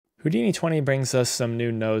Houdini 20 brings us some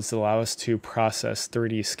new nodes that allow us to process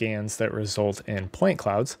 3D scans that result in point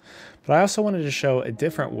clouds, but I also wanted to show a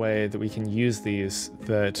different way that we can use these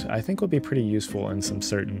that I think will be pretty useful in some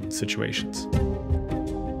certain situations.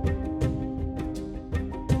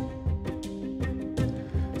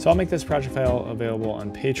 So I'll make this project file available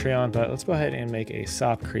on Patreon, but let's go ahead and make a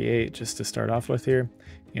SOP create just to start off with here,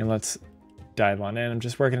 and let's dive on in. I'm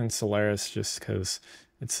just working in Solaris just because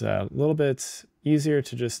it's a little bit easier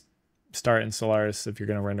to just start in Solaris if you're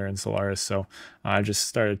going to render in Solaris. So I just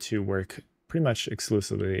started to work pretty much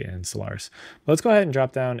exclusively in Solaris. Let's go ahead and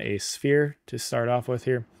drop down a sphere to start off with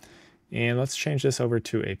here. And let's change this over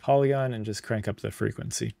to a polygon and just crank up the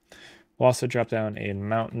frequency. We'll also drop down a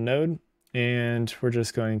mountain node, and we're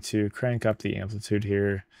just going to crank up the amplitude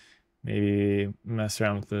here. Maybe mess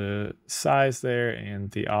around with the size there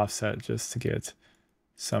and the offset just to get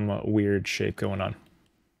some weird shape going on.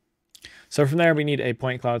 So from there, we need a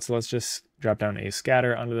point cloud. So let's just drop down a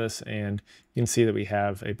scatter onto this, and you can see that we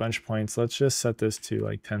have a bunch of points. Let's just set this to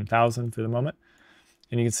like 10,000 for the moment.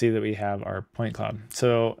 And you can see that we have our point cloud.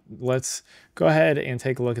 So let's go ahead and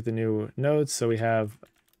take a look at the new nodes. So we have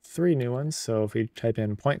 3 new ones. So if we type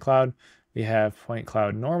in point cloud, we have point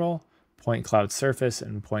cloud normal, point cloud surface,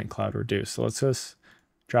 and point cloud reduce. So let's just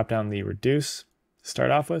drop down the reduce to start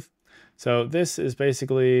off with. So this is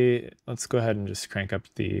basically, let's go ahead and just crank up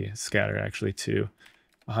the scatter actually to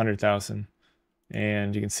 100,000.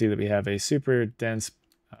 And you can see that we have a super dense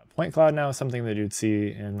point cloud now, something that you'd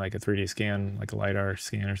see in like a 3D scan, like a LiDAR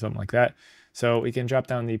scan or something like that. So we can drop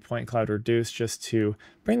down the point cloud reduce just to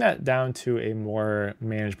bring that down to a more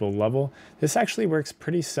manageable level. This actually works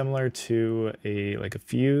pretty similar to a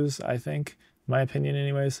fuse, I think, in my opinion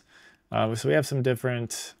anyways. So we have some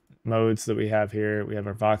different modes that we have here. We have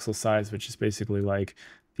our voxel size, which is basically like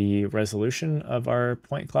the resolution of our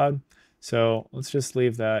point cloud. So let's just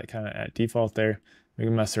leave that kind of at default there. We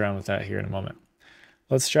can mess around with that here in a moment.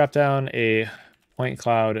 Let's drop down a point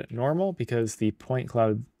cloud normal because the point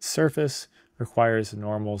cloud surface requires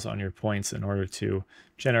normals on your points in order to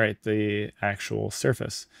generate the actual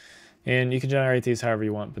surface. And you can generate these however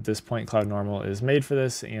you want, but this point cloud normal is made for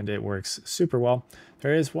this and it works super well.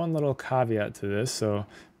 There is one little caveat to this. So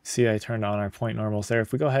see, I turned on our point normals there.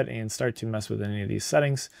 If we go ahead and start to mess with any of these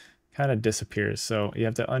settings, it kind of disappears. So you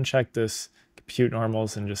have to uncheck this compute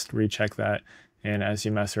normals and just recheck that. And as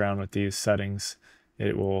you mess around with these settings,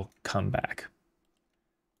 it will come back.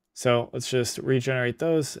 So let's just regenerate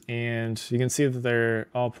those, and you can see that they're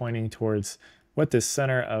all pointing towards what the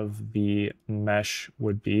center of the mesh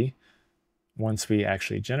would be once we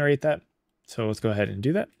actually generate that. So let's go ahead and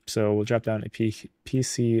do that. So we'll drop down a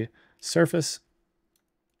PC surface,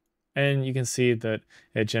 and you can see that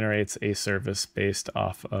it generates a surface based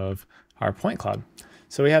off of our point cloud.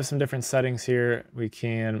 So we have some different settings here. We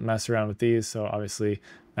can mess around with these. So obviously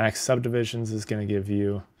max subdivisions is going to give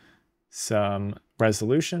you some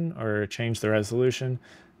resolution or change the resolution.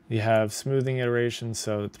 You have smoothing iterations,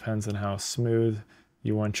 so it depends on how smooth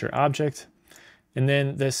you want your object. And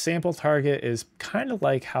then the sample target is kind of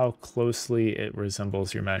like how closely it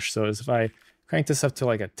resembles your mesh. So as if I crank this up to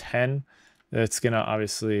like a 10, it's gonna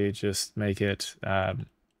obviously just make it a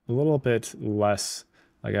little bit less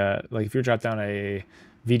like if you drop down a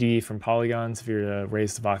VDE from polygons, if you're to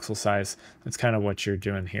raise the voxel size, that's kind of what you're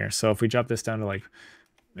doing here. So if we drop this down to like,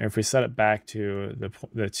 if we set it back to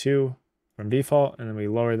the 2 from default, and then we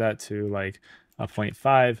lower that to like a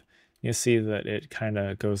 0.5, you'll see that it kind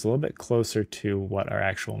of goes a little bit closer to what our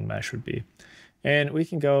actual mesh would be. And we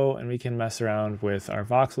can go and we can mess around with our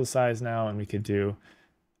voxel size now, and we could do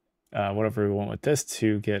whatever we want with this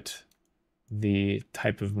to get the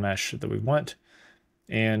type of mesh that we want.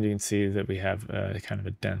 And you can see that we have kind of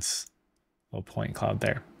a dense little point cloud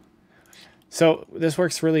there. So this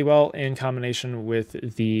works really well in combination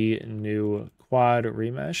with the new quad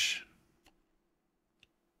remesh.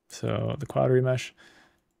 So the quad remesh,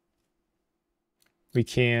 we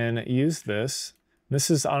can use this.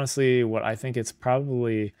 This is honestly what I think it's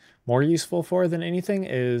probably more useful for than anything,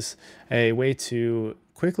 is a way to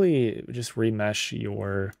quickly just remesh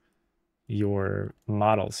your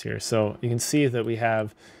models here. So you can see that we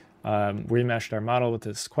have remeshed our model with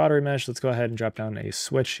this quad remesh. Let's go ahead and drop down a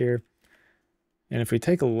switch here. And if we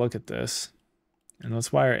take a look at this, and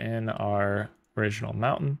let's wire in our original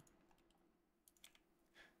mountain.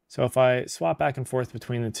 So if I swap back and forth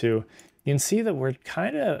between the two, you can see that we're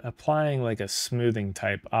kind of applying like a smoothing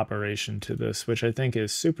type operation to this, which I think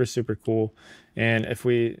is super, super cool. And if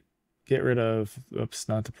we get rid of, oops,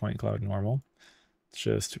 not the point cloud normal, let's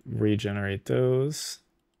just regenerate those.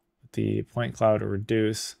 The point cloud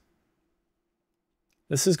reduce.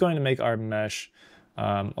 This is going to make our mesh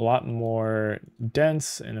a lot more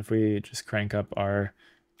dense. And if we just crank up our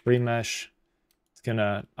remesh, it's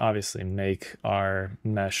gonna obviously make our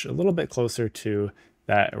mesh a little bit closer to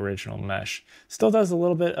that original mesh. Still does a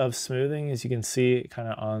little bit of smoothing, as you can see kind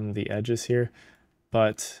of on the edges here,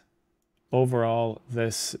 but overall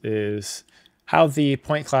this is how the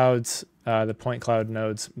point clouds, the point cloud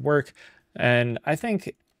nodes work. And I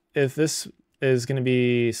think if this is going to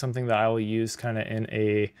be something that I will use kind of in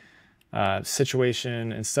a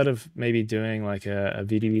situation, instead of maybe doing like a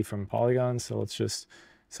VDB from polygons. So let's just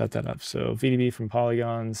set that up. So VDB from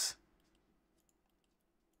polygons.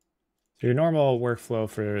 So your normal workflow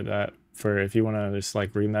for that, for if you want to just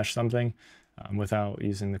like remesh something without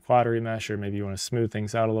using the quad remesh, or maybe you want to smooth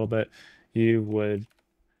things out a little bit, you would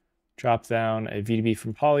drop down a VDB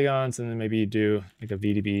from polygons, and then maybe you do like a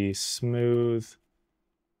VDB smooth,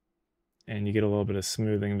 and you get a little bit of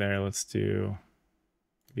smoothing there. Let's do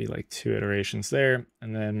maybe like 2 iterations there,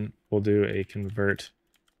 and then we'll do a convert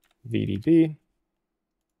VDB,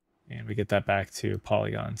 and we get that back to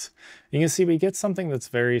polygons. You can see we get something that's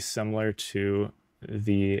very similar to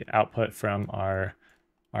the output from our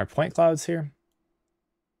point clouds here,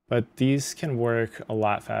 but these can work a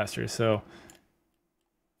lot faster. So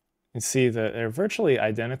you can see that they're virtually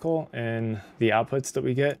identical in the outputs that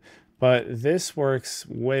we get, but this works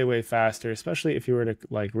way, way faster, especially if you were to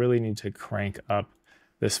like really need to crank up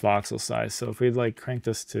this voxel size. So if we'd like crank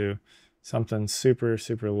this to something super,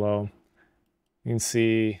 super low, you can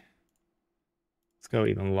see, let's go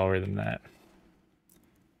even lower than that.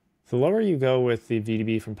 The lower you go with the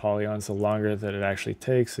VDB from polygons, the longer that it actually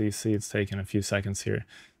takes. So you see it's taking a few seconds here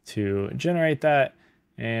to generate that.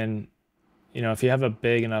 And you know, if you have a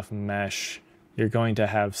big enough mesh, you're going to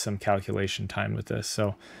have some calculation time with this.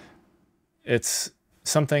 So it's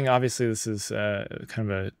something, obviously this is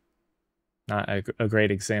kind of not a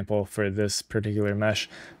great example for this particular mesh,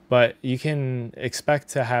 but you can expect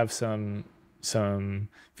to have some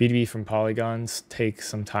VDB from polygons take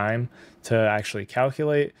some time to actually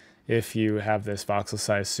calculate if you have this voxel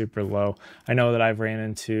size super low. I know that I've ran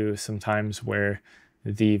into some times where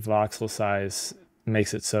the voxel size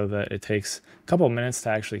makes it so that it takes a couple of minutes to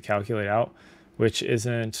actually calculate out, which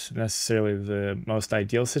isn't necessarily the most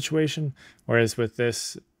ideal situation. Whereas with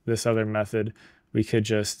this other method, we could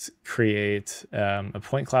just create a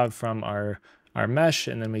point cloud from our mesh,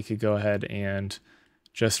 and then we could go ahead and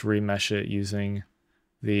just remesh it using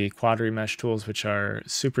the quad remesh tools, which are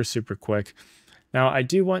super, super quick. Now, I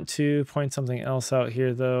do want to point something else out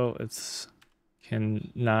here, though. It's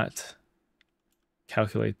cannot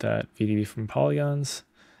calculate that VDB from polygons.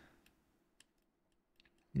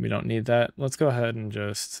 We don't need that. Let's go ahead and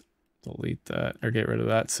just delete that or get rid of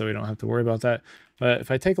that so we don't have to worry about that. But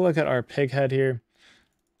if I take a look at our pig head here,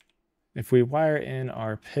 if we wire in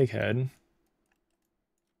our pig head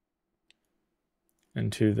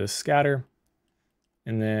into the scatter,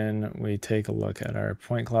 and then we take a look at our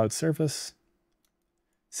point cloud surface,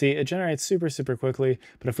 see, it generates super, super quickly.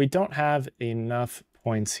 But if we don't have enough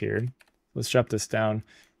points here, let's drop this down,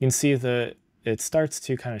 you can see that it starts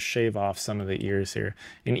to kind of shave off some of the ears here.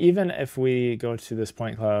 And even if we go to this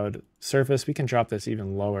point cloud surface, we can drop this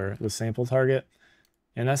even lower, the sample target.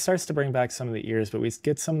 And that starts to bring back some of the ears, but we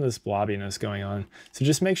get some of this blobbiness going on. So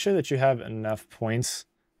just make sure that you have enough points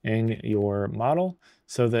in your model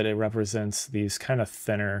so that it represents these kind of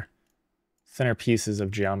thinner pieces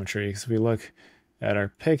of geometry. Because if we look at our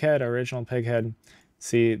pig head, our original pig head,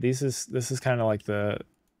 see, this is kind of like the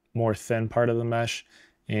more thin part of the mesh.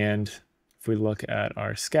 And if we look at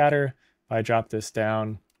our scatter, if I drop this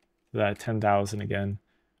down to that 10,000 again,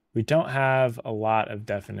 we don't have a lot of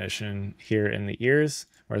definition here in the ears,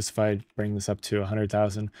 whereas if I bring this up to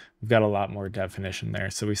 100,000, we've got a lot more definition there.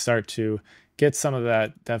 So we start to get some of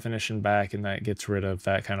that definition back, and that gets rid of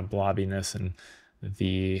that kind of blobbiness and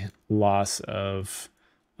the loss of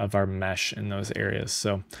our mesh in those areas.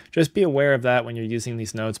 So just be aware of that when you're using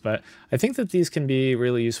these nodes. But I think that these can be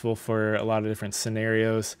really useful for a lot of different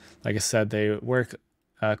scenarios. Like I said, they work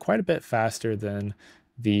quite a bit faster than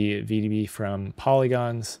the VDB from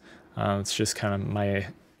polygons. It's just kind of my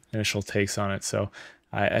initial takes on it. So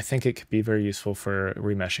I think it could be very useful for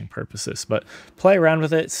remeshing purposes. But play around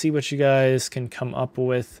with it, see what you guys can come up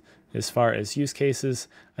with as far as use cases.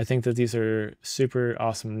 I think that these are super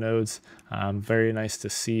awesome nodes, very nice to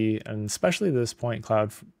see, and especially this point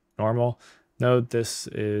cloud normal node. This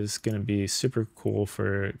is going to be super cool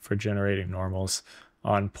for generating normals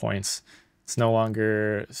on points. It's no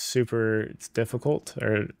longer super difficult,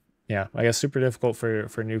 or yeah, I guess super difficult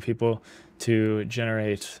for new people to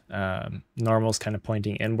generate normals kind of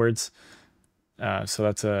pointing inwards. So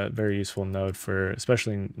that's a very useful node for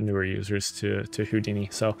especially newer users to Houdini.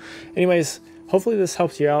 So anyways, hopefully this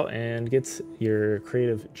helps you out and gets your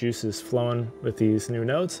creative juices flowing with these new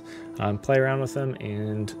nodes. Play around with them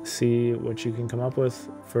and see what you can come up with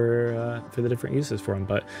for the different uses for them.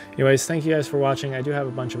 But anyways, thank you guys for watching. I do have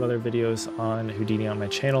a bunch of other videos on Houdini on my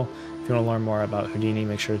channel. If you want to learn more about Houdini,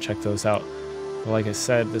 make sure to check those out. But like I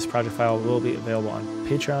said, this project file will be available on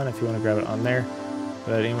Patreon if you want to grab it on there.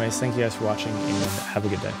 But anyways, thank you guys for watching and have a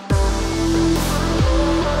good day.